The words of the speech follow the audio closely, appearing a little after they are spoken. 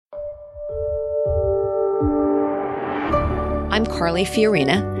I'm Carly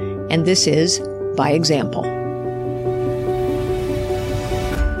Fiorina, and this is By Example.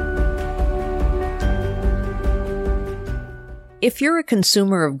 If you're a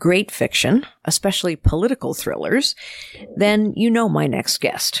consumer of great fiction, especially political thrillers, then you know my next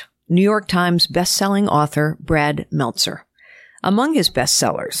guest, New York Times bestselling author Brad Meltzer. Among his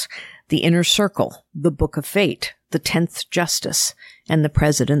bestsellers, The Inner Circle, The Book of Fate, The 10th Justice, and The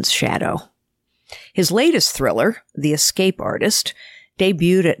President's Shadow. His latest thriller, The Escape Artist,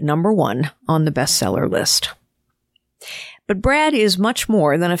 debuted at number 1 on the bestseller list. But Brad is much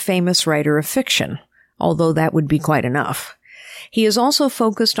more than a famous writer of fiction, although that would be quite enough. He is also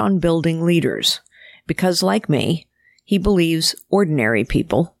focused on building leaders, because like me, he believes ordinary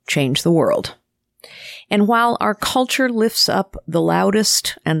people change the world. And while our culture lifts up the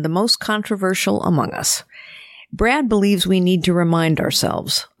loudest and the most controversial among us, Brad believes we need to remind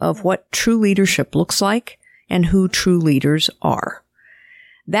ourselves of what true leadership looks like and who true leaders are.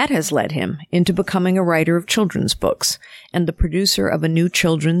 That has led him into becoming a writer of children's books and the producer of a new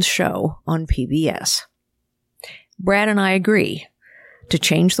children's show on PBS. Brad and I agree. To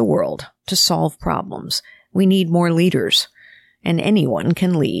change the world, to solve problems, we need more leaders, and anyone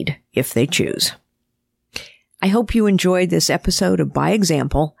can lead if they choose. I hope you enjoyed this episode of By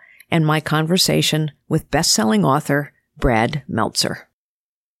Example and my conversation with best-selling author Brad Meltzer.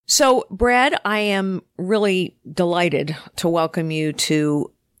 So, Brad, I am really delighted to welcome you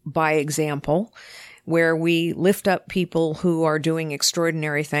to By Example, where we lift up people who are doing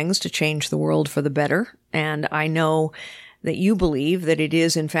extraordinary things to change the world for the better. And I know that you believe that it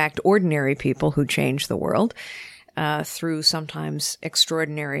is, in fact, ordinary people who change the world through sometimes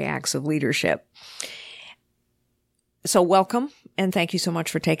extraordinary acts of leadership. So welcome, and thank you so much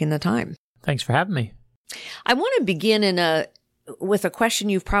for taking the time. Thanks for having me. I want to begin with a question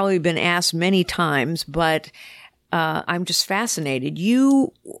you've probably been asked many times, but I'm just fascinated.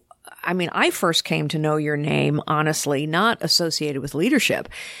 I first came to know your name, honestly, not associated with leadership,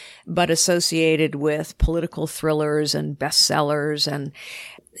 but associated with political thrillers and bestsellers, and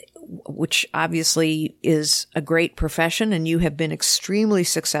which obviously is a great profession, and you have been extremely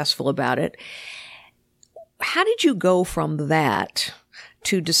successful about it. How did you go from that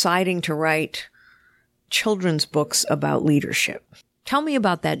to deciding to write children's books about leadership? Tell me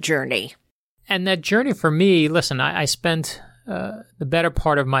about that journey. And that journey for me, listen, I spent the better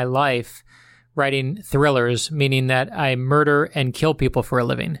part of my life writing thrillers, meaning that I murder and kill people for a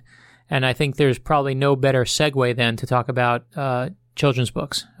living. And I think there's probably no better segue than to talk about children's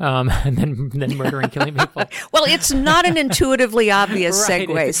books than murder and killing people. Well, it's not an intuitively obvious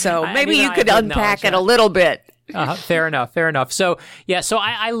right. So maybe you could unpack it a little bit. Fair enough. So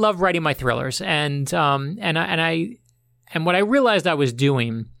I love writing my thrillers, and what I realized I was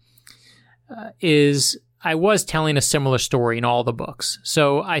doing is I was telling a similar story in all the books.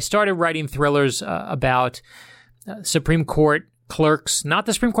 So I started writing thrillers about Supreme Court clerks, not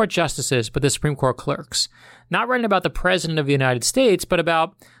the Supreme Court justices, but the Supreme Court clerks. Not writing about the President of the United States, but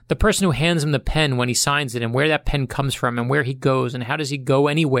about the person who hands him the pen when he signs it, and where that pen comes from, and where he goes, and how does he go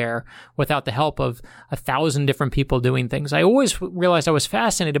anywhere without the help of 1,000 different people doing things. I always realized I was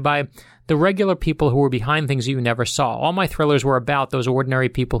fascinated by the regular people who were behind things you never saw. All my thrillers were about those ordinary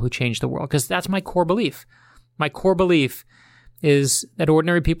people who changed the world, because that's my core belief. My core belief is that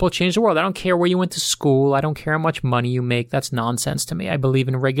ordinary people change the world. I don't care where you went to school. I don't care how much money you make. That's nonsense to me. I believe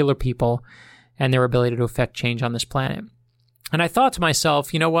in regular people and their ability to affect change on this planet. And I thought to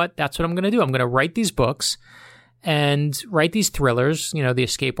myself, you know what? That's what I'm going to do. I'm going to write these books and write these thrillers, The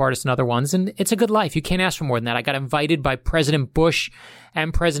Escape Artist and other ones. And it's a good life. You can't ask for more than that. I got invited by President Bush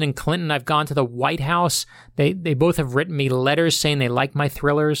and President Clinton. I've gone to the White House. They both have written me letters saying they like my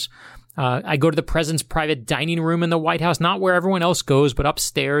thrillers. I go to the president's private dining room in the White House, not where everyone else goes, but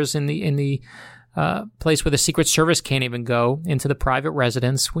upstairs in the place where the Secret Service can't even go, into the private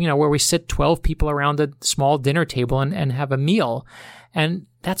residence, where we sit 12 people around a small dinner table and have a meal. And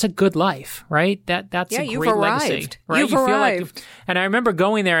that's a good life, right? That's a great legacy. Right? You've arrived. And I remember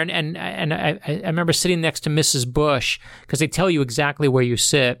going there and I remember sitting next to Mrs. Bush, because they tell you exactly where you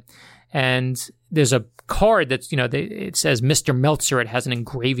sit. And there's a card that's, it says Mr. Meltzer. It has an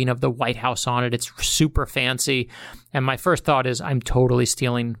engraving of the White House on it. It's super fancy. And my first thought is, I'm totally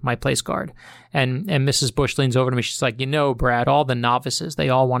stealing my place card. And Mrs. Bush leans over to me. She's like, Brad, all the novices, they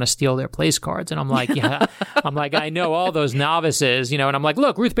all want to steal their place cards. And I'm like, yeah. I know all those novices, and I'm like,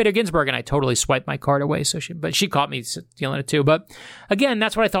 look, Ruth Bader Ginsburg. And I totally swiped my card away. But she caught me stealing it too. But again,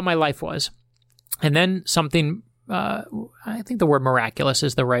 that's what I thought my life was. And then something, I think the word miraculous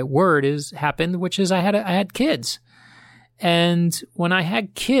is the right word, happened, which is I had kids. And when I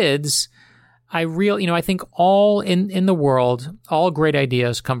had kids, I think all in the world, all great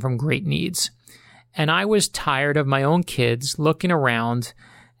ideas come from great needs. And I was tired of my own kids looking around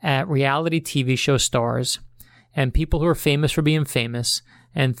at reality TV show stars and people who are famous for being famous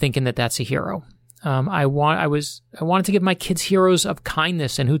and thinking that that's a hero. I wanted to give my kids heroes of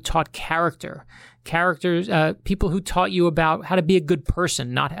kindness and who taught characters, people who taught you about how to be a good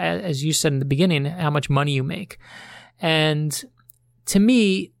person, not, as you said in the beginning, how much money you make. And to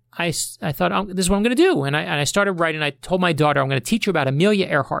me, I thought, oh, this is what I'm going to do. And I started writing. I told my daughter, I'm going to teach you about Amelia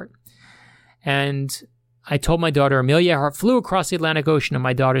Earhart. And I told my daughter, Amelia Earhart flew across the Atlantic Ocean. And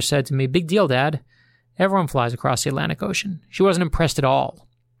my daughter said to me, big deal, Dad. Everyone flies across the Atlantic Ocean. She wasn't impressed at all.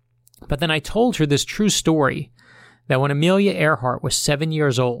 But then I told her this true story that when Amelia Earhart was 7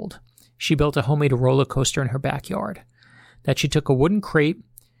 years old, she built a homemade roller coaster in her backyard. That she took a wooden crate,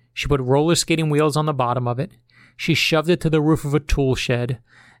 she put roller skating wheels on the bottom of it, she shoved it to the roof of a tool shed.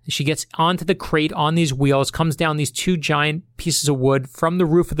 She gets onto the crate on these wheels, comes down these 2 giant pieces of wood from the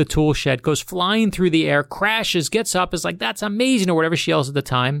roof of the tool shed, goes flying through the air, crashes, gets up, is like, that's amazing, or whatever she yells at the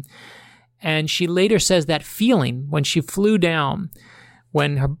time. And she later says that feeling when she flew down,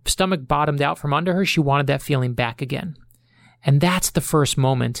 when her stomach bottomed out from under her, she wanted that feeling back again. And that's the first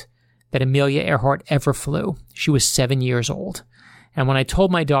moment that Amelia Earhart ever flew. She was 7 years old. And when I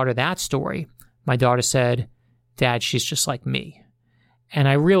told my daughter that story, my daughter said, Dad, she's just like me. And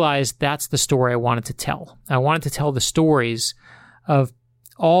I realized that's the story I wanted to tell. I wanted to tell the stories of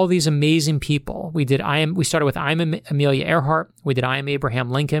all these amazing people. We started with I Am Amelia Earhart. We did I Am Abraham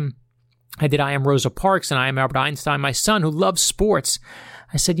Lincoln. I did I Am Rosa Parks and I Am Albert Einstein. My son, who loves sports,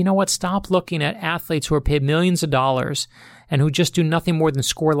 I said, you know what? Stop looking at athletes who are paid millions of dollars and who just do nothing more than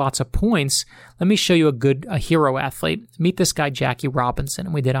score lots of points. Let me show you a hero athlete. Meet this guy, Jackie Robinson.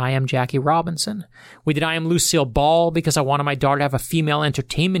 And we did I Am Jackie Robinson. We did I Am Lucille Ball because I wanted my daughter to have a female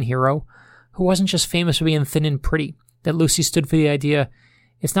entertainment hero who wasn't just famous for being thin and pretty. That Lucy stood for the idea,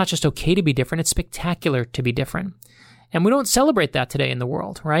 it's not just okay to be different, it's spectacular to be different. And we don't celebrate that today in the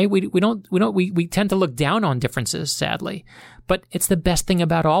world, right? We tend to look down on differences, sadly. But it's the best thing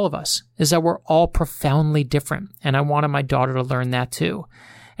about all of us, is that we're all profoundly different. And I wanted my daughter to learn that too.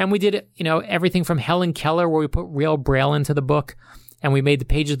 And we did, everything from Helen Keller, where we put real Braille into the book, and we made the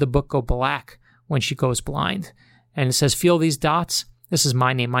pages of the book go black when she goes blind. And it says, feel these dots? This is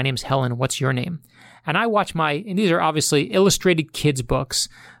my name. My name's Helen. What's your name? And I watch and these are obviously illustrated kids' books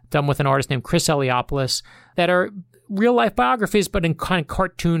done with an artist named Chris Eliopoulos that are real-life biographies, but in kind of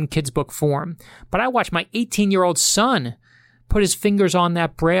cartoon kids' book form. But I watched my 18-year-old son put his fingers on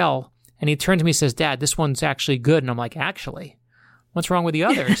that Braille, and he turned to me and says, Dad, this one's actually good. And I'm like, actually? What's wrong with the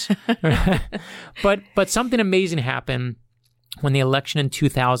others? But something amazing happened when the election in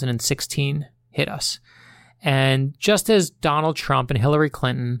 2016 hit us. And just as Donald Trump and Hillary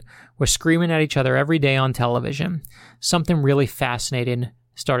Clinton were screaming at each other every day on television, something really fascinating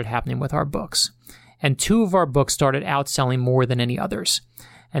started happening with our books. And 2 of our books started outselling more than any others.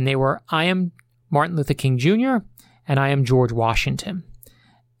 And they were I Am Martin Luther King Jr. and I Am George Washington.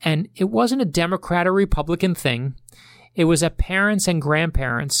 And it wasn't a Democrat or Republican thing. It was that parents and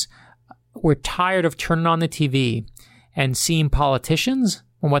grandparents were tired of turning on the TV and seeing politicians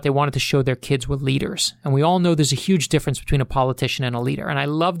when what they wanted to show their kids were leaders. And we all know there's a huge difference between a politician and a leader. And I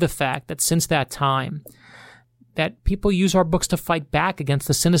love the fact that since that time, that people use our books to fight back against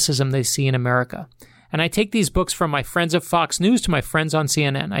the cynicism they see in America. And I take these books from my friends at Fox News to my friends on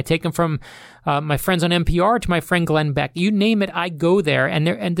CNN. I take them from my friends on NPR to my friend Glenn Beck. You name it, I go there.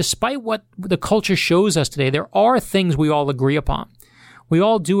 And despite what the culture shows us today, there are things we all agree upon. We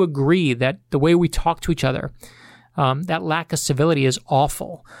all do agree that the way we talk to each other, that lack of civility is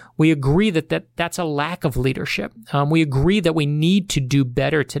awful. We agree that's a lack of leadership. We agree that we need to do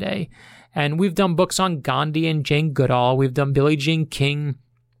better today. And we've done books on Gandhi and Jane Goodall. We've done Billie Jean King.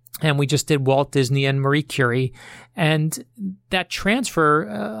 And we just did Walt Disney and Marie Curie. And that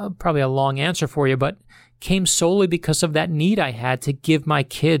transfer, probably a long answer for you, but came solely because of that need I had to give my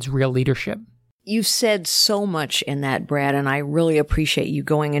kids real leadership. You said so much in that, Brad, and I really appreciate you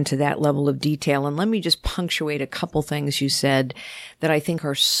going into that level of detail. And let me just punctuate a couple things you said that I think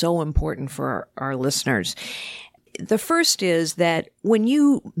are so important for our listeners. The first is that when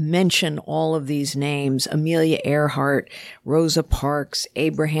you mention all of these names, Amelia Earhart, Rosa Parks,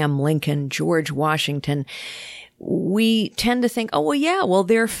 Abraham Lincoln, George Washington, we tend to think, oh, well, yeah, well,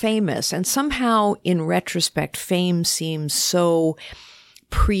 they're famous. And somehow, in retrospect, fame seems so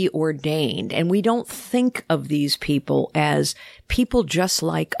preordained. And we don't think of these people as people just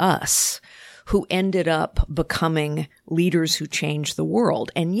like us who ended up becoming leaders who changed the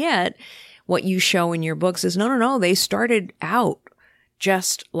world. And yet, what you show in your books is, no, they started out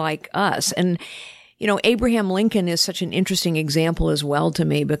just like us. And, Abraham Lincoln is such an interesting example as well to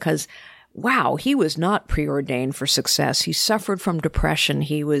me because, wow, he was not preordained for success. He suffered from depression.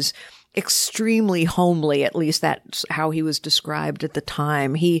 He was extremely homely, at least that's how he was described at the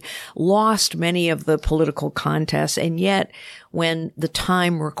time. He lost many of the political contests, and yet when the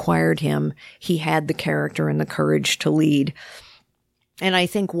time required him, he had the character and the courage to lead. And I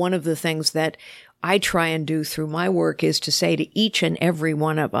think one of the things that I try and do through my work is to say to each and every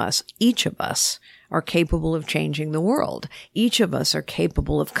one of us, each of us are capable of changing the world. Each of us are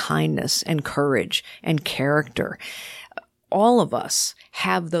capable of kindness and courage and character. All of us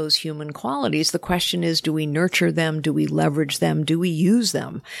have those human qualities. The question is, do we nurture them? Do we leverage them? Do we use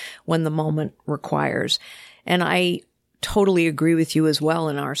them when the moment requires? And I totally agree with you as well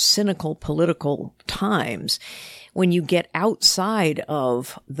in our cynical political times. When you get outside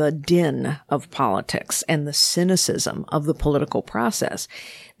of the din of politics and the cynicism of the political process,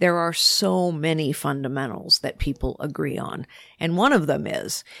 there are so many fundamentals that people agree on. And one of them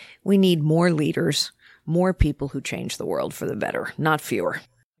is we need more leaders, more people who change the world for the better, not fewer.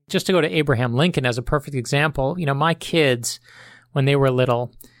 Just to go to Abraham Lincoln as a perfect example, my kids, when they were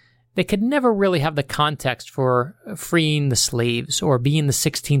little, they could never really have the context for freeing the slaves or being the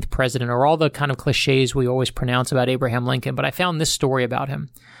 16th president or all the kind of cliches we always pronounce about Abraham Lincoln. But I found this story about him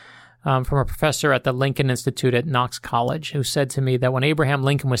from a professor at the Lincoln Institute at Knox College who said to me that when Abraham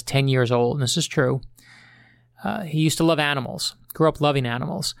Lincoln was 10 years old, and this is true, he used to love animals, grew up loving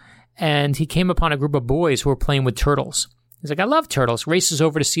animals. And he came upon a group of boys who were playing with turtles. He's like, I love turtles. Races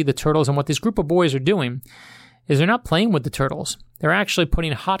over to see the turtles. And what this group of boys are doing is they're not playing with the turtles. They're actually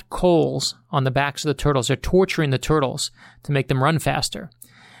putting hot coals on the backs of the turtles. They're torturing the turtles to make them run faster.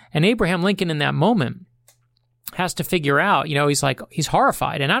 And Abraham Lincoln in that moment has to figure out, he's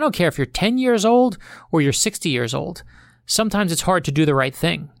horrified. And I don't care if you're 10 years old or you're 60 years old. Sometimes it's hard to do the right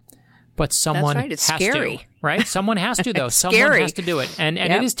thing. But someone It's has scary. to, right? Someone has to, though. Someone scary. has to do it. And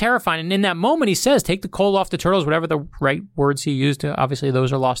It is terrifying. And in that moment, he says, take the coal off the turtles, whatever the right words he used. Obviously,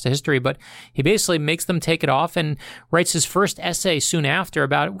 those are lost to history. But he basically makes them take it off and writes his first essay soon after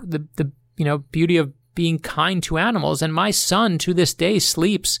about the beauty of being kind to animals. And my son, to this day,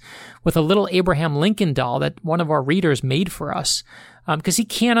 sleeps with a little Abraham Lincoln doll that one of our readers made for us. Because he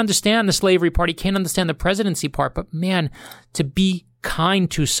can't understand the slavery part. He can't understand the presidency part. But man, to be kind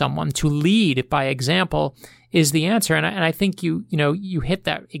to someone, to lead by example is the answer. And I think you hit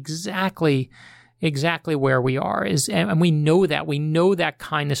that exactly where we are and we know that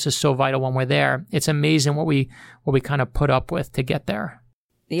kindness is so vital when we're there. It's amazing what we kind of put up with to get there.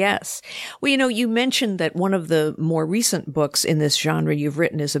 Yes. Well, you mentioned that one of the more recent books in this genre you've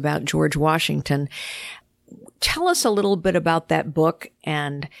written is about George Washington. Tell us a little bit about that book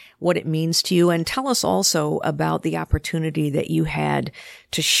and what it means to you, and tell us also about the opportunity that you had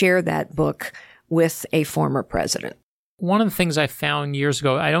to share that book with a former president. One of the things I found years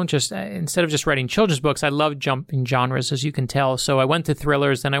ago, instead of just writing children's books, I love jumping genres, as you can tell. So I went to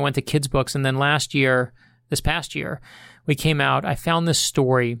thrillers, then I went to kids' books, and then this past year, we came out, I found this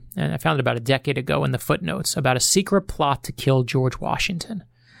story, and I found it about a decade ago in the footnotes, about a secret plot to kill George Washington.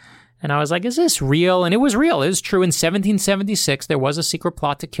 And I was like, is this real? And it was real. It was true. In 1776, there was a secret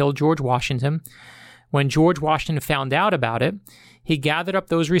plot to kill George Washington. When George Washington found out about it, he gathered up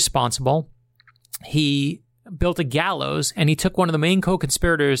those responsible. He built a gallows, and he took one of the main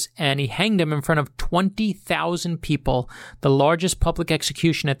co-conspirators, and he hanged him in front of 20,000 people, the largest public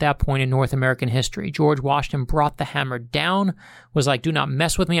execution at that point in North American history. George Washington brought the hammer down, was like, do not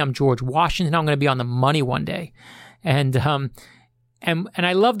mess with me. I'm George Washington. I'm going to be on the money one day. And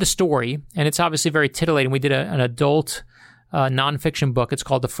I love the story, and it's obviously very titillating. We did an adult nonfiction book. It's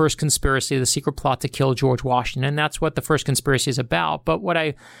called The First Conspiracy, The Secret Plot to Kill George Washington, and that's what The First Conspiracy is about. But what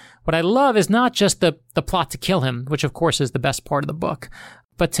I love is not just the plot to kill him, which of course is the best part of the book,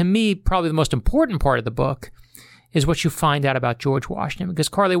 but to me, probably the most important part of the book is what you find out about George Washington. Because,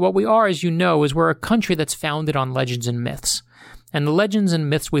 Carly, what we are, as you know, is we're a country that's founded on legends and myths. And the legends and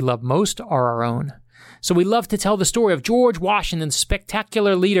myths we love most are our own. So we love to tell the story of George Washington, the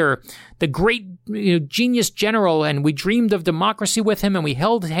spectacular leader, the great genius general, and we dreamed of democracy with him, and we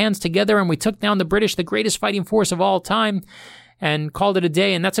held hands together, and we took down the British, the greatest fighting force of all time, and called it a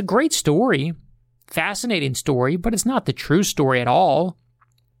day. And that's a great story, fascinating story, but it's not the true story at all.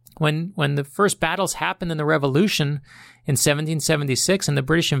 When the first battles happened in the Revolution in 1776 and the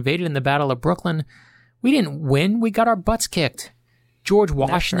British invaded in the Battle of Brooklyn, we didn't win. We got our butts kicked. George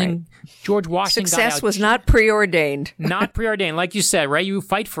Washington Success was not preordained. Not preordained, like you said, right? You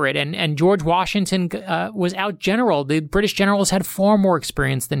fight for it. And George Washington was out-generaled. The British generals had far more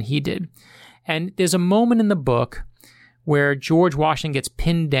experience than he did. And there's a moment in the book where George Washington gets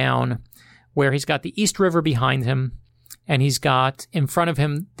pinned down, where he's got the East River behind him, and he's got in front of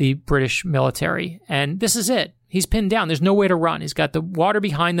him the British military. And this is it. He's pinned down. There's no way to run. He's got the water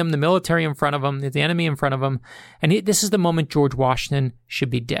behind him, the military in front of him, the enemy in front of him. And this is the moment George Washington should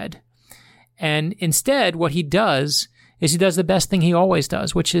be dead. And instead, what he does is he does the best thing he always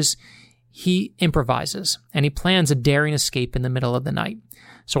does, which is he improvises. And he plans a daring escape in the middle of the night.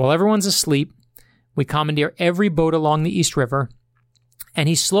 So while everyone's asleep, we commandeer every boat along the East River. And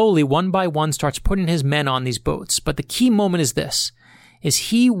he slowly, one by one, starts putting his men on these boats. But the key moment is this, is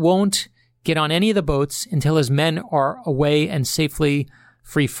he won't get on any of the boats until his men are away and safely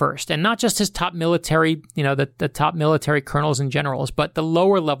free first. And not just his top military, the top military colonels and generals, but the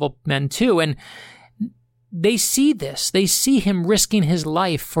lower level men too. And they see this. They see him risking his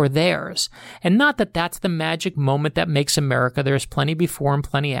life for theirs. And not that that's the magic moment that makes America. There's plenty before and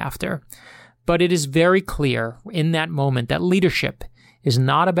plenty after. But it is very clear in that moment that leadership is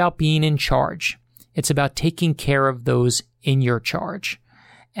not about being in charge. It's about taking care of those in your charge.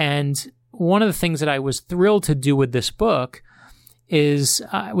 And one of the things that I was thrilled to do with this book is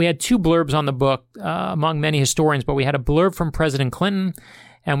we had 2 blurbs on the book among many historians, but we had a blurb from President Clinton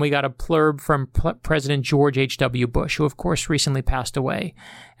and we got a blurb from President George H.W. Bush, who of course recently passed away.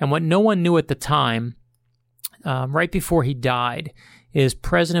 And what no one knew at the time, right before he died, is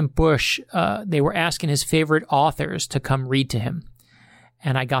President Bush, they were asking his favorite authors to come read to him.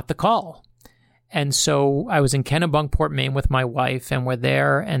 And I got the call. And so I was in Kennebunkport, Maine with my wife, and we're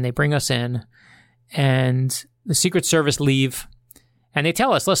there, and they bring us in, and the Secret Service leave, and they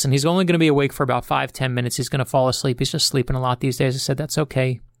tell us, listen, he's only going to be awake for about 5-10 minutes. He's going to fall asleep. He's just sleeping a lot these days. I said, that's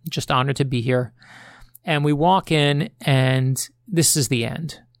okay. Just honored to be here. And we walk in, and this is the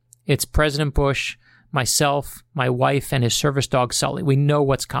end. It's President Bush, myself, my wife, and his service dog, Sully. We know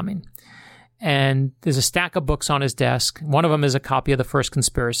what's coming. And there's a stack of books on his desk. One of them is a copy of The First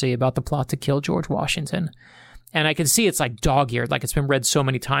Conspiracy about the plot to kill George Washington. And I can see it's like dog-eared, like it's been read so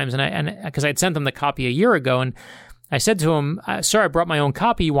many times. And because I'd sent him the copy a year ago, and I said to him, sir, I brought my own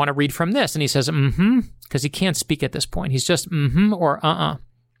copy. You want to read from this? And he says, because he can't speak at this point. He's just or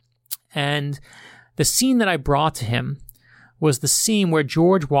And the scene that I brought to him was the scene where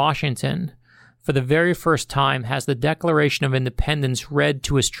George Washington, for the very first time, has the Declaration of Independence read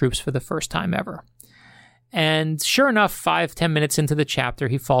to his troops for the first time ever. And sure enough, 5-10 minutes into the chapter,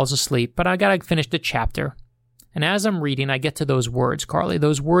 he falls asleep, but I got to finish the chapter. And as I'm reading, I get to those words, Carly,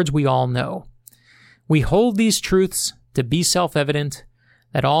 those words we all know. We hold these truths to be self-evident,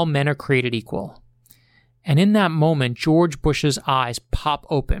 that all men are created equal. And in that moment, George Bush's eyes pop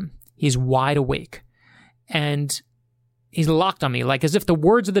open. He's wide awake. And he's locked on me, like as if the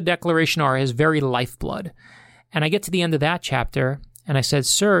words of the Declaration are his very lifeblood. And I get to the end of that chapter, and I said,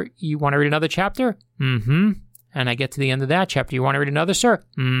 sir, you want to read another chapter? And I get to the end of that chapter. You want to read another, sir?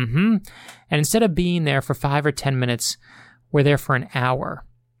 And instead of being there for 5 or 10 minutes, we're there for an hour.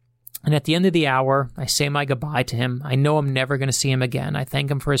 And at the end of the hour, I say my goodbye to him. I know I'm never going to see him again. I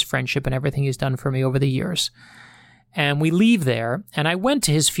thank him for his friendship and everything he's done for me over the years. And we leave there, and I went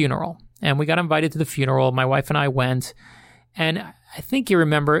to his funeral. And we got invited to the funeral. My wife and I went. And I think you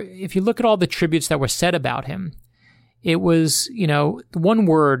remember, if you look at all the tributes that were said about him, it was, one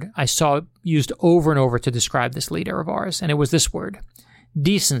word I saw used over and over to describe this leader of ours, and it was this word,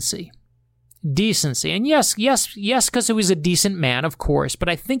 decency. Decency. And yes, because he was a decent man, of course, but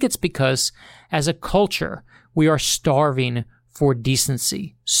I think it's because as a culture, we are starving for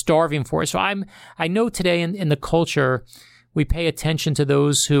decency, starving for it. So I know today in the culture, we pay attention to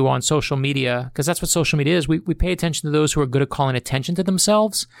those who on social media, because that's what social media is. We pay attention to those who are good at calling attention to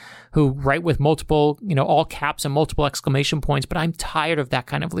themselves, who write with multiple, all caps and multiple exclamation points. But I'm tired of that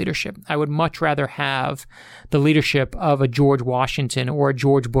kind of leadership. I would much rather have the leadership of a George Washington or a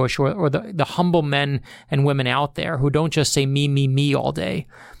George Bush or the humble men and women out there who don't just say me, me, me all day,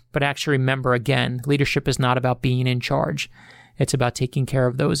 but actually remember, again, leadership is not about being in charge. It's about taking care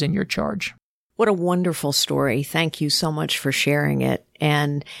of those in your charge. What a wonderful story. Thank you so much for sharing it.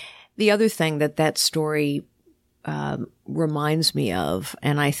 And the other thing that story reminds me of,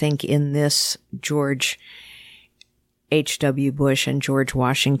 and I think in this George H.W. Bush and George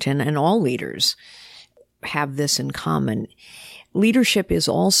Washington and all leaders have this in common. Leadership is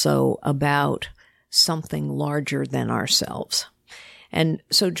also about something larger than ourselves. And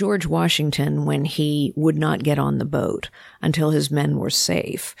so George Washington, when he would not get on the boat until his men were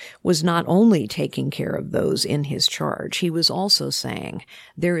safe, was not only taking care of those in his charge, he was also saying,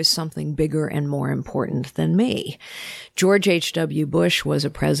 there is something bigger and more important than me. George H.W. Bush was a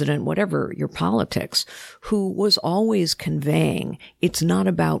president, whatever your politics, who was always conveying, it's not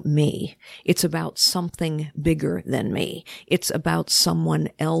about me. It's about something bigger than me. It's about someone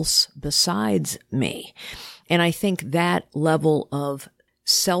else besides me. And I think that level of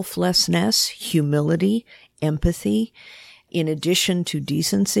selflessness, humility, empathy, in addition to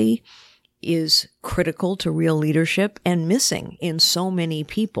decency, is critical to real leadership and missing in so many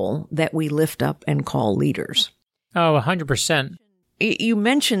people that we lift up and call leaders. Oh, 100%. You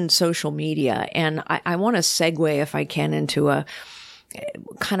mentioned social media, and I want to segue, if I can, into a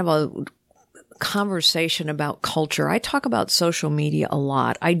kind of a conversation about culture. I talk about social media a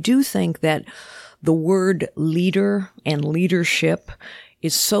lot. I do think that the word leader and leadership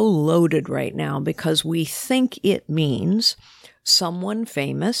is so loaded right now because we think it means someone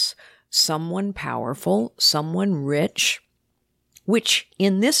famous, someone powerful, someone rich, which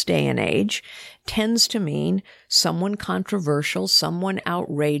in this day and age tends to mean someone controversial, someone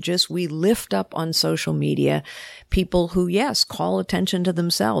outrageous. We lift up on social media people who, yes, call attention to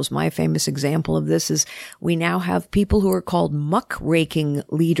themselves. My famous example of this is we now have people who are called muckraking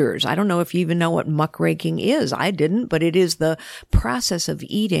leaders. I don't know if you even know what muckraking is. I didn't, but it is the process of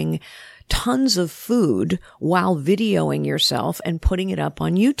eating tons of food while videoing yourself and putting it up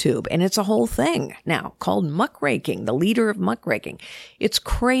on YouTube. And it's a whole thing now called muckraking, the leader of muckraking. It's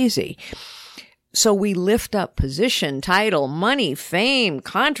crazy. So we lift up position, title, money, fame,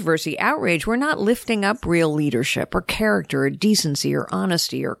 controversy, outrage. We're not lifting up real leadership or character or decency or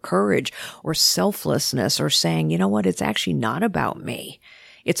honesty or courage or selflessness or saying, you know what, it's actually not about me.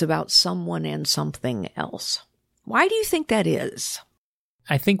 It's about someone and something else. Why do you think that is?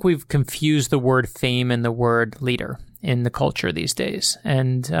 I think we've confused the word fame and the word leader in the culture these days.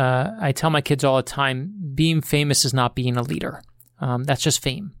 And I tell my kids all the time, being famous is not being a leader. That's just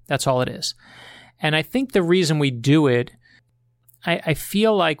fame. That's all it is. And I think the reason we do it, I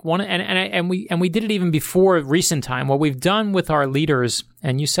feel like we did it even before recent time. What we've done with our leaders,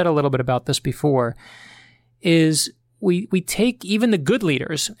 and you said a little bit about this before, is we take even the good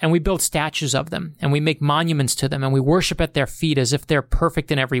leaders and we build statues of them and we make monuments to them and we worship at their feet as if they're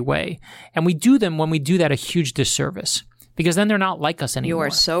perfect in every way. And we do them, when we do that, a huge disservice because then they're not like us anymore. You are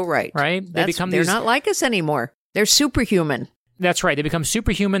so right. Right? They're not like us anymore. They're superhuman. That's right. They become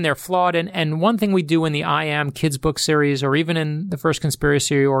superhuman. They're flawed. And one thing we do in the I Am Kids book series, or even in the First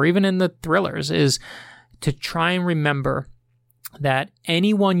Conspiracy, or even in the thrillers, is to try and remember that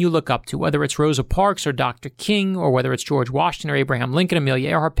anyone you look up to, whether it's Rosa Parks or Dr. King, or whether it's George Washington or Abraham Lincoln,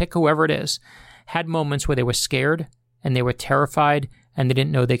 Amelia Earhart, pick whoever it is, had moments where they were scared and they were terrified and they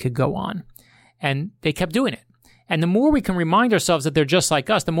didn't know they could go on. And they kept doing it. And the more we can remind ourselves that they're just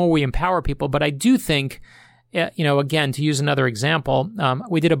like us, the more we empower people. But I do think, again, to use another example,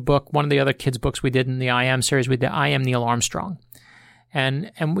 we did a book, one of the other kids' books we did in the I Am series, we did I Am Neil Armstrong. And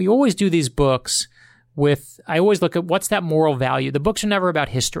we always do these books I always look at what's that moral value. The books are never about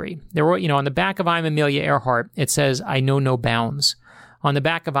history. They're, on the back of I Am Amelia Earhart, it says, I know no bounds. On the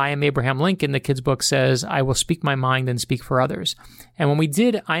back of I Am Abraham Lincoln, the kids' book says, I will speak my mind and speak for others. And when we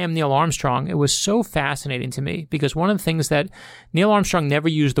did I Am Neil Armstrong, it was so fascinating to me because one of the things that Neil Armstrong never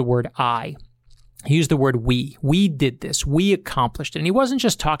used the word I. He used the word we. We did this. We accomplished it. And he wasn't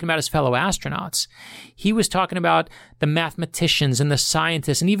just talking about his fellow astronauts. He was talking about the mathematicians and the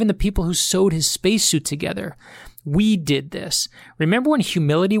scientists and even the people who sewed his spacesuit together. We did this. Remember when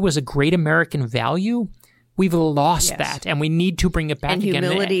humility was a great American value? We've lost that, and we need to bring it back again. And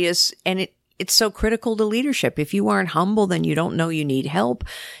humility is, and it's so critical to leadership. If you aren't humble, then you don't know you need help.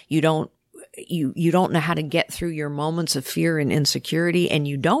 You don't know how to get through your moments of fear and insecurity, and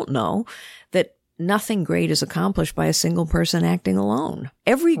you don't know that nothing great is accomplished by a single person acting alone.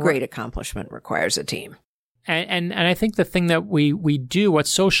 Every great accomplishment requires a team. And I think the thing that we do, what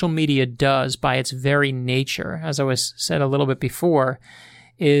social media does by its very nature, as I was said a little bit before,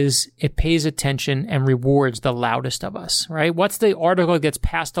 is it pays attention and rewards the loudest of us, right? What's the article that gets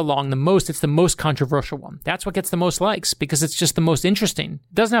passed along the most? It's the most controversial one. That's what gets the most likes because it's just the most interesting.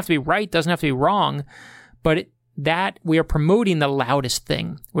 It doesn't have to be right, doesn't have to be wrong, but that we are promoting the loudest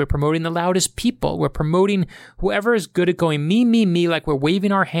thing. We're promoting the loudest people. We're promoting whoever is good at going me, like we're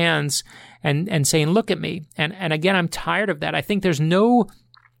waving our hands and saying, look at me. And again, I'm tired of that. I think there's no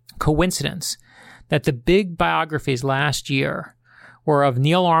coincidence that the big biographies last year were of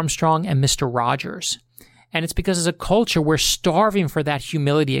Neil Armstrong and Mr. Rogers. And it's because as a culture, we're starving for that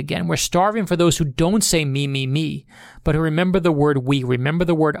humility again. We're starving for those who don't say me, but who remember the word we, remember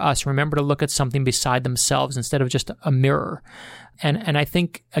the word us, remember to look at something beside themselves instead of just a mirror. And I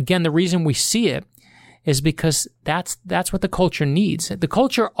think, again, the reason we see it is because that's what the culture needs. The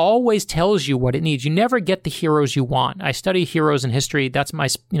culture always tells you what it needs. You never get the heroes you want. I study heroes in history. That's my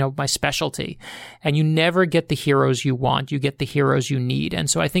specialty. And you never get the heroes you want. You get the heroes you need. And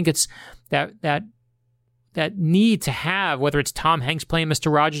so I think it's that need to have, whether it's Tom Hanks playing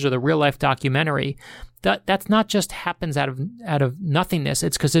Mr. Rogers or the real life documentary, that's not just happens out of nothingness.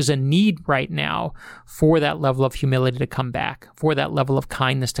 It's because there's a need right now for that level of humility to come back, for that level of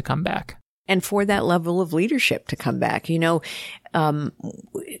kindness to come back. And for that level of leadership to come back. You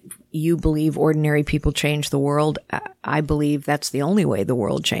believe ordinary people change the world. I believe that's the only way the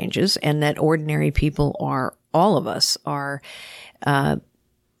world changes, and that ordinary people all of us are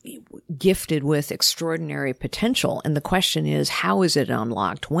gifted with extraordinary potential. And the question is, how is it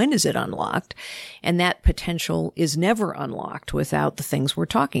unlocked? When is it unlocked? And that potential is never unlocked without the things we're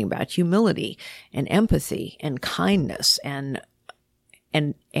talking about: humility and empathy and kindness and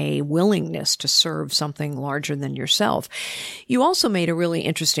a willingness to serve something larger than yourself. You also made a really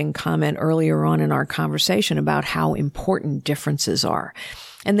interesting comment earlier on in our conversation about how important differences are.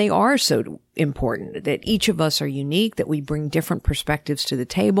 And they are so important, that each of us are unique, that we bring different perspectives to the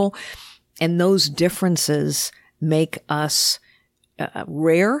table, and those differences make us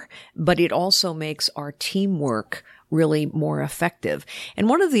rare, but it also makes our teamwork really more effective. And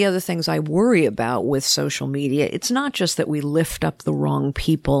one of the other things I worry about with social media, it's not just that we lift up the wrong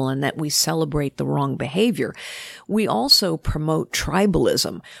people and that we celebrate the wrong behavior. We also promote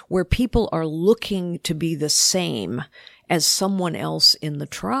tribalism, where people are looking to be the same as someone else in the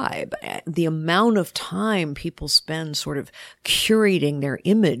tribe. The amount of time people spend sort of curating their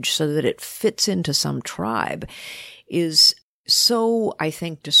image so that it fits into some tribe is so, I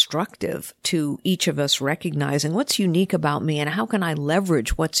think, destructive to each of us recognizing what's unique about me and how can I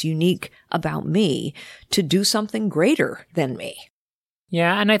leverage what's unique about me to do something greater than me.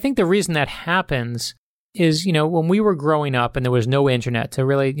 Yeah, and I think the reason that happens is, when we were growing up and there was no internet to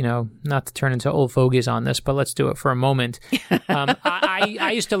really, not to turn into old fogies on this, but let's do it for a moment.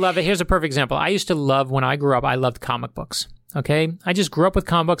 I used to love it. Here's a perfect example. I used to love, when I grew up, I loved comic books. Okay. I just grew up with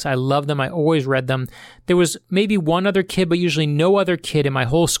comic books. I loved them. I always read them. There was maybe one other kid, but usually no other kid in my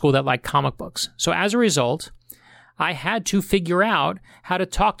whole school that liked comic books. So as a result, I had to figure out how to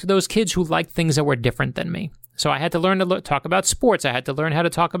talk to those kids who liked things that were different than me. So I had to learn to talk about sports. I had to learn how to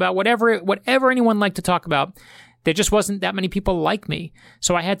talk about whatever anyone liked to talk about. There just wasn't that many people like me.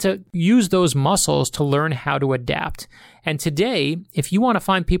 So I had to use those muscles to learn how to adapt. And today, if you want to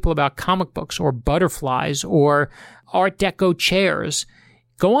find people about comic books or butterflies or Art Deco chairs,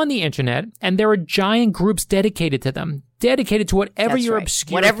 go on the internet, and there are giant groups dedicated to them, dedicated to whatever your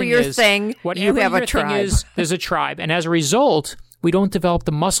obscure whatever thing your is. Thing, whatever you have your a tribe. Thing is, there's a tribe. And as a result, we don't develop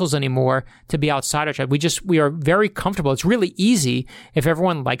the muscles anymore to be outside our tribe. We are very comfortable. It's really easy if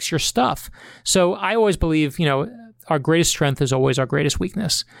everyone likes your stuff. So I always believe, our greatest strength is always our greatest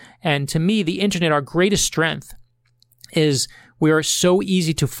weakness. And to me, the internet, our greatest strength is we are so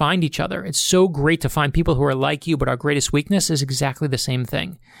easy to find each other. It's so great to find people who are like you, but our greatest weakness is exactly the same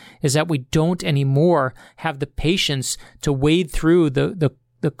thing, is that we don't anymore have the patience to wade through the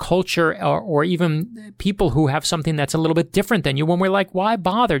culture or even people who have something that's a little bit different than you, when we're like, why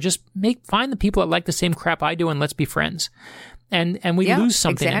bother? Just find the people that like the same crap I do and let's be friends. And we lose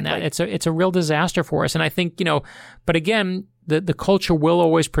something in that. It's a real disaster for us. And I think, but again, the culture will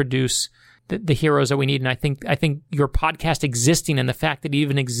always produce the heroes that we need. And I think your podcast existing and the fact that it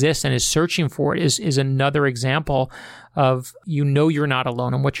even exists and is searching for it is another example of, you're not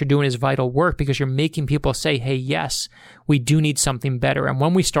alone, and what you're doing is vital work, because you're making people say, hey, yes, we do need something better. And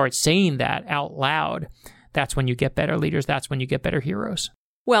when we start saying that out loud, that's when you get better leaders. That's when you get better heroes.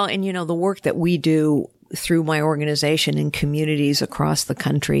 Well, and the work that we do through my organization in communities across the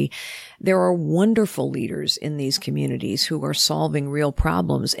country, there are wonderful leaders in these communities who are solving real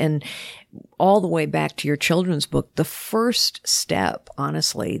problems. And all the way back to your children's book, the first step,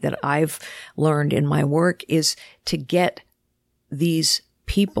 honestly, that I've learned in my work is to get these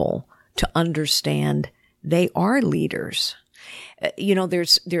people to understand they are leaders.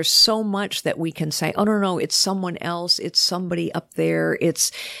 There's so much that we can say, oh, no, it's someone else. It's somebody up there.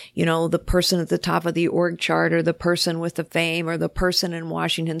 It's, the person at the top of the org chart, or the person with the fame, or the person in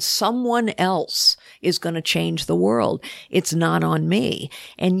Washington. Someone else is going to change the world. It's not on me.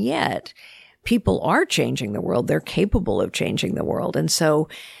 And yet people are changing the world. They're capable of changing the world. And so,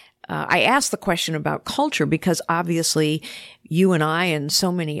 I asked the question about culture because obviously you and I and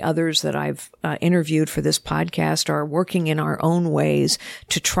so many others that I've interviewed for this podcast are working in our own ways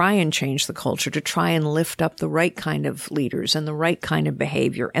to try and change the culture, to try and lift up the right kind of leaders and the right kind of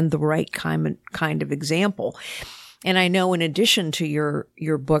behavior and the right kind of example. And I know in addition to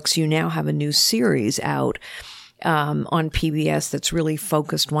your books, you now have a new series out on PBS that's really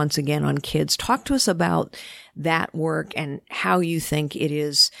focused once again on kids. Talk to us about that work and how you think it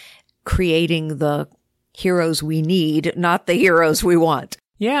is creating the heroes we need, not the heroes we want.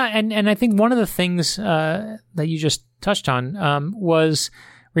 Yeah, and I think one of the things that you just touched on was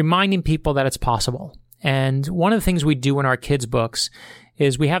reminding people that it's possible. And one of the things we do in our kids' books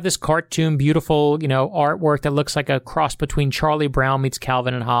is we have this cartoon, beautiful, artwork that looks like a cross between Charlie Brown meets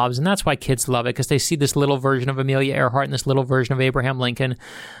Calvin and Hobbes. And that's why kids love it, because they see this little version of Amelia Earhart and this little version of Abraham Lincoln.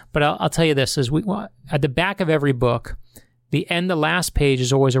 But I'll tell you this, is at the back of every book, the last page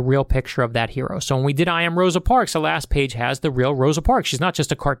is always a real picture of that hero. So when we did I Am Rosa Parks, the last page has the real Rosa Parks. She's not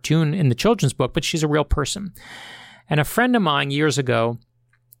just a cartoon in the children's book, but she's a real person. And a friend of mine years ago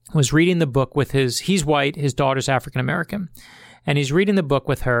was reading the book with he's white, his daughter's African American. And he's reading the book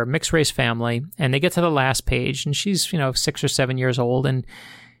with her, mixed race family, and they get to the last page, and she's, 6 or 7 years old, and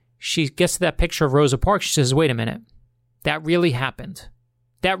she gets to that picture of Rosa Parks. She says, wait a minute, that really happened.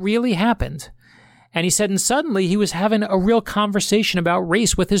 That really happened. And he said, and suddenly he was having a real conversation about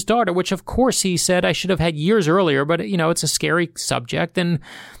race with his daughter, which of course he said I should have had years earlier, but it's a scary subject,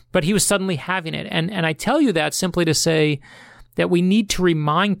 but he was suddenly having it. And I tell you that simply to say that we need to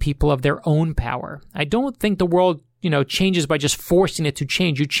remind people of their own power. I don't think the world changes by just forcing it to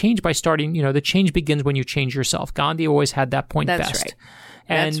change. You change by starting, the change begins when you change yourself. Gandhi always had that point That's best.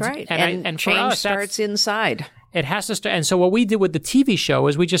 Right. That's right. And change us, starts inside. It has to start. And so what we did with the TV show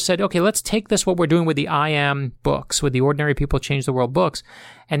is we just said, okay, let's take what we're doing with the I Am books, with the Ordinary People Change the World books,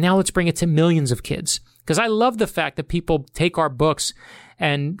 and now let's bring it to millions of kids. Because I love the fact that people take our books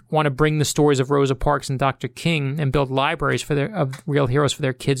and want to bring the stories of Rosa Parks and Dr. King and build libraries of real heroes for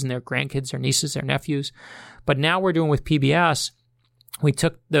their kids and their grandkids, their nieces, their nephews. But now we're doing with PBS, we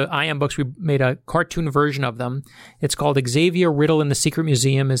took the I Am books, we made a cartoon version of them. It's called Xavier Riddle in the Secret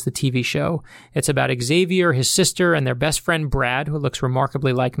Museum is the TV show. It's about Xavier, his sister, and their best friend Brad, who looks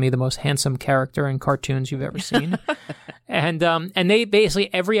remarkably like me, the most handsome character in cartoons you've ever seen. And they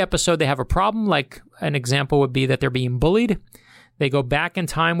basically, every episode they have a problem. Like an example would be that they're being bullied. They go back in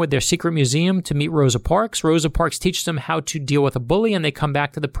time with their secret museum to meet Rosa Parks. Rosa Parks teaches them how to deal with a bully, and they come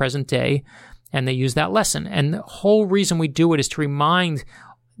back to the present day and they use that lesson. And the whole reason we do it is to remind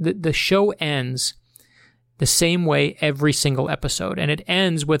the show ends the same way every single episode. And it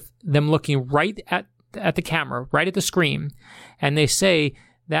ends with them looking right at the camera, right at the screen. And they say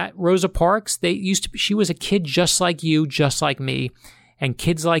that Rosa Parks, she was a kid just like you, just like me. And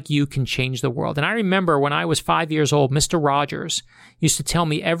kids like you can change the world. And I remember when I was 5 years old, Mr. Rogers used to tell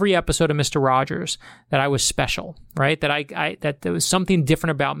me every episode of Mr. Rogers that I was special, right? That there was something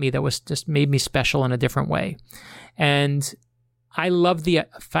different about me that was just made me special in a different way. And I love the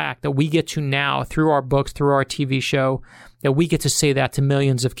fact that we get to now, through our books, through our TV show, that we get to say that to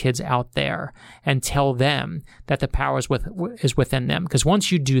millions of kids out there and tell them that the power is within them. Because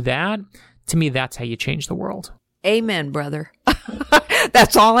once you do that, to me, that's how you change the world. Amen, brother.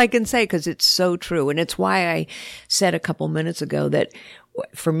 That's all I can say, because it's so true. And it's why I said a couple minutes ago that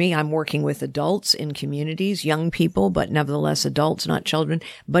for me, I'm working with adults in communities, young people, but nevertheless adults, not children.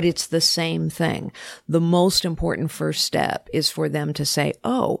 But it's the same thing. The most important first step is for them to say,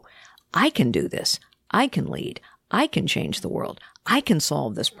 oh, I can do this. I can lead. I can change the world. I can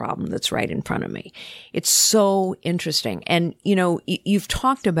solve this problem that's right in front of me. It's so interesting. And, you've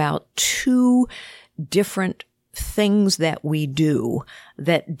talked about two different things that we do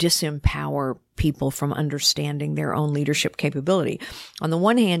that disempower people from understanding their own leadership capability. On the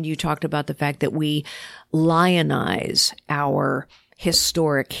one hand, you talked about the fact that we lionize our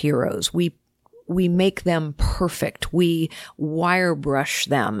historic heroes. We make them perfect. We wire brush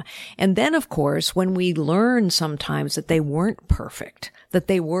them. And then, of course, when we learn sometimes that they weren't perfect, that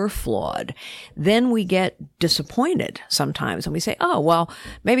they were flawed, then we get disappointed sometimes. And we say, oh, well,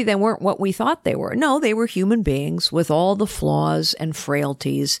 maybe they weren't what we thought they were. No, they were human beings with all the flaws and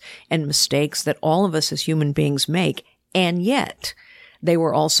frailties and mistakes that all of us as human beings make. And yet they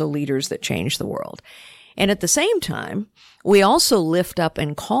were also leaders that changed the world. And at the same time, we also lift up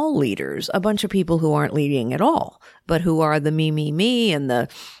and call leaders a bunch of people who aren't leading at all, but who are the me, and the,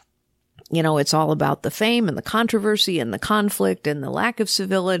 it's all about the fame and the controversy and the conflict and the lack of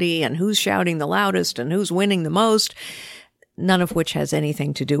civility and who's shouting the loudest and who's winning the most. none of which has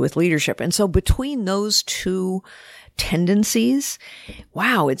anything to do with leadership. And so between those two tendencies,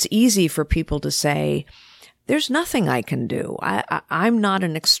 wow, it's easy for people to say, there's nothing I can do. I'm not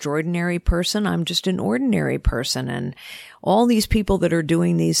an extraordinary person. I'm just an ordinary person. And all these people that are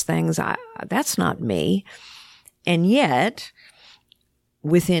doing these things, that's not me. And yet,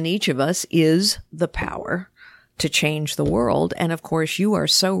 within each of us is the power to change the world. And of course, you are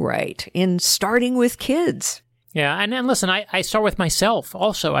so right in starting with kids. Yeah, and listen, I start with myself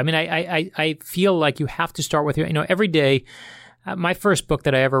also. I mean, I feel like you have to start with every day. My first book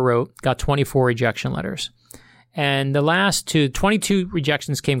that I ever wrote got 24 rejection letters. And the last 22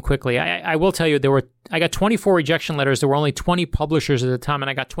 rejections came quickly. I will tell you, I got 24 rejection letters. There were only 20 publishers at the time, and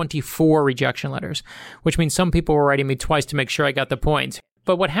I got 24 rejection letters, which means some people were writing me twice to make sure I got the point.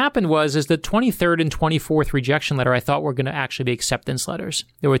 But what happened is the 23rd and 24th rejection letter I thought were going to actually be acceptance letters.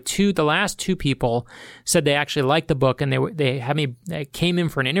 There were the last two people said they actually liked the book, and they came in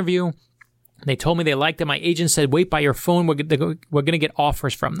for an interview. They told me they liked it. My agent said, wait by your phone. We're going to get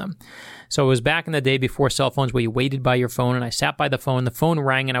offers from them. So it was back in the day before cell phones where you waited by your phone, and I sat by the phone. The phone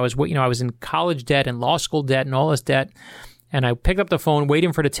rang, and I was in college debt and law school debt and all this debt. And I picked up the phone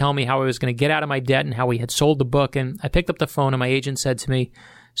waiting for it to tell me how I was going to get out of my debt and how we had sold the book. And I picked up the phone, and my agent said to me,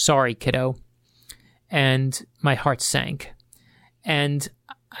 sorry, kiddo. And my heart sank. And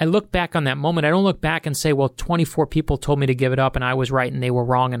I look back on that moment. I don't look back and say, well, 24 people told me to give it up and I was right and they were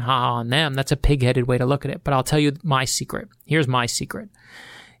wrong and ha-ha on them. That's a pig-headed way to look at it. But I'll tell you my secret. Here's my secret,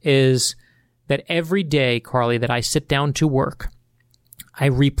 is that every day, Carly, that I sit down to work, I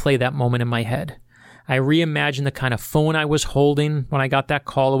replay that moment in my head. I reimagine the kind of phone I was holding when I got that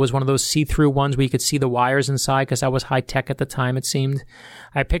call. It was one of those see-through ones where you could see the wires inside because I was high-tech at the time, it seemed.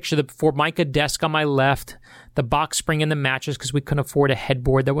 I picture the Formica desk on my left, the box spring in the mattress because we couldn't afford a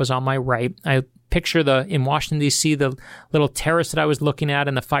headboard that was on my right. I picture in Washington, D.C., the little terrace that I was looking at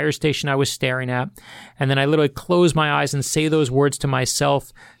and the fire station I was staring at. And then I literally close my eyes and say those words to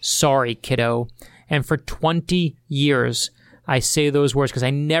myself, sorry, kiddo. And for 20 years, I say those words because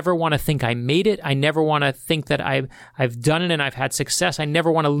I never want to think I made it. I never want to think that I've done it and I've had success. I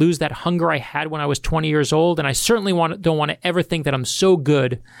never want to lose that hunger I had when I was 20 years old. And I certainly don't want to ever think that I'm so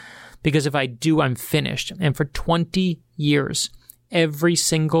good, because if I do, I'm finished. And for 20 years, every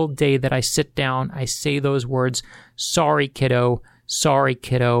single day that I sit down, I say those words, sorry, kiddo, sorry,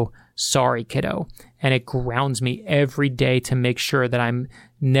 kiddo, sorry, kiddo. And it grounds me every day to make sure that I'm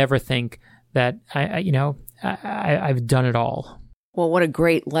never think that I've done it all. Well, what a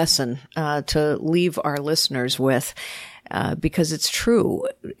great lesson to leave our listeners with, because it's true.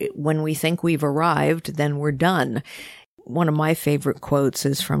 When we think we've arrived, then we're done. One of my favorite quotes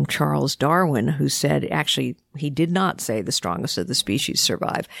is from Charles Darwin, who said, actually, he did not say the strongest of the species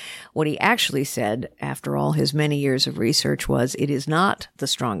survive. What he actually said, after all his many years of research, was, it is not the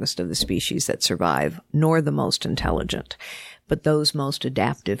strongest of the species that survive, nor the most intelligent, but those most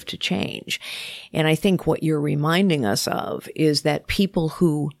adaptive to change. And I think what you're reminding us of is that people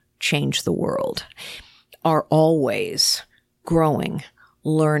who change the world are always growing,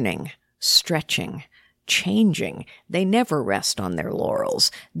 learning, stretching, changing. They never rest on their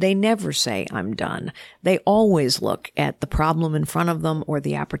laurels. They never say, I'm done. They always look at the problem in front of them or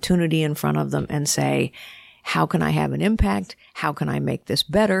the opportunity in front of them and say, how can I have an impact? How can I make this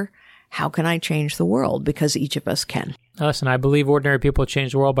better? How can I change the world? Because each of us can. Listen, I believe ordinary people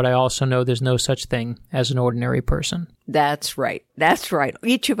change the world, but I also know there's no such thing as an ordinary person. That's right. That's right.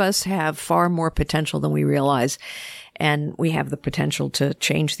 Each of us have far more potential than we realize, and we have the potential to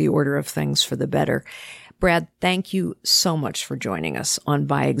change the order of things for the better. Brad, thank you so much for joining us on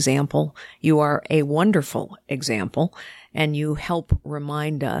By Example. You are a wonderful example, and you help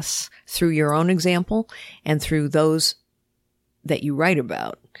remind us through your own example and through those that you write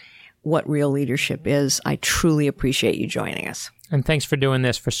about what real leadership is. I truly appreciate you joining us. And thanks for doing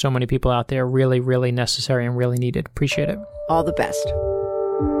this for so many people out there. Really, really necessary and really needed. Appreciate it. All the best.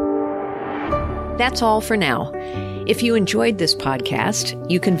 That's all for now. If you enjoyed this podcast,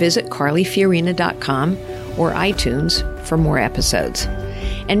 you can visit carlyfiorina.com or iTunes for more episodes.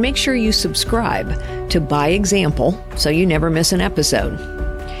 And make sure you subscribe to By Example so you never miss an episode.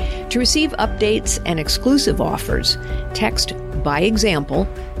 To receive updates and exclusive offers, text By Example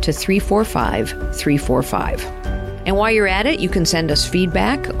to 345-345. And while you're at it, you can send us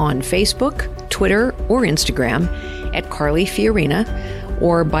feedback on Facebook, Twitter, or Instagram at Carly Fiorina,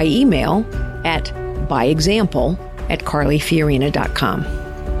 or by email at byexample@carlyfiorina.com.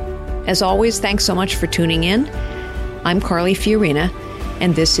 As always, thanks so much for tuning in. I'm Carly Fiorina,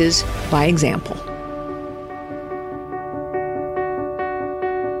 and this is By Example.